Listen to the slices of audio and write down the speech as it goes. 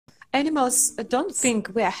animals don't think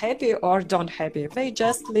we are happy or don't happy. They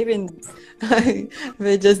just living,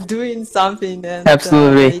 they just doing something, and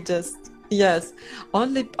Absolutely. they just yes.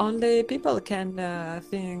 Only people can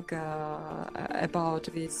think about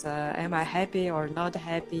this. Am I happy or not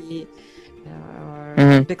happy?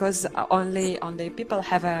 Hmm. Because only people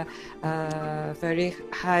have a very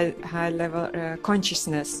high level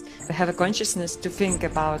consciousness. They have a consciousness to think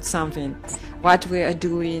about something, what we are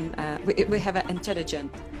doing. We have an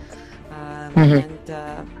intelligence, Hmm. and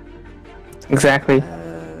Exactly.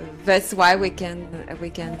 that's why we can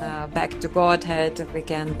back to Godhead. We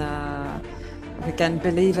can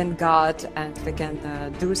believe in God, and we can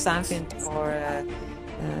do something for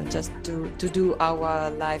just to do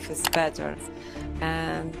our life is better.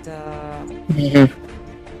 And Hmm.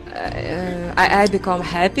 I become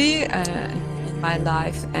happy in my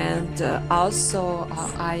life, and also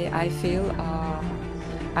I feel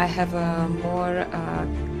I have a more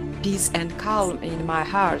peace and calm in my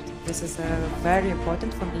heart. This is very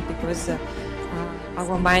important for me because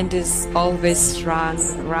our mind is always run.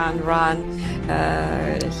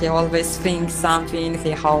 He always thinks something.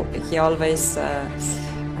 He always.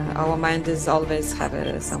 Our mind is always have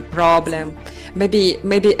some problem. Maybe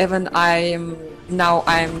even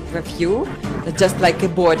I'm with you, just like a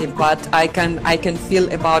body, but I can feel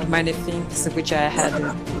about many things which I had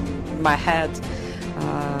in my head,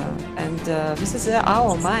 and this is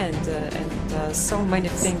our mind, and so many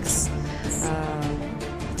things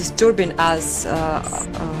disturbing us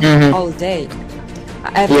all day,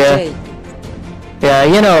 every Yeah. day.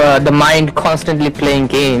 Yeah, the mind constantly playing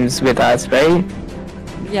games with us, right?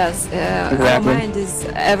 Yes, our Exactly. mind is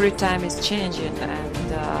every time is changing, and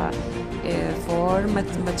for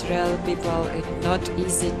material people, it's not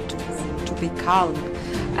easy to be calm.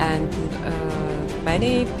 And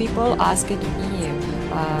many people asked me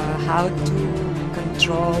how to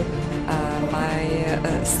control my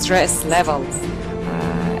stress level.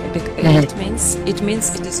 It means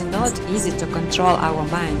it is not easy to control our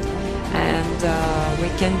mind, and we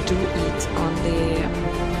can do it only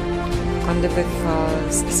with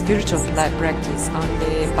spiritual practice,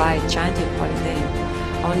 only by chanting holy name,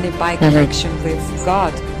 only by connection with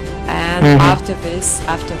God. And after this,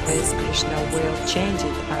 Krishna will change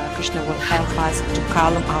it. Krishna will help us to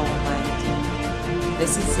calm our mind.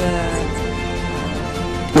 This is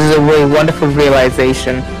This is a very wonderful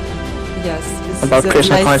realization yes, this about is a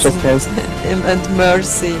Krishna blessing consciousness. and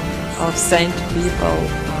mercy of saint people.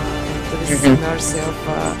 This is the mercy of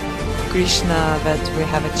Krishna that we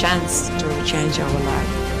have a chance to change our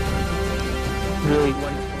life. Really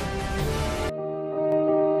wonderful.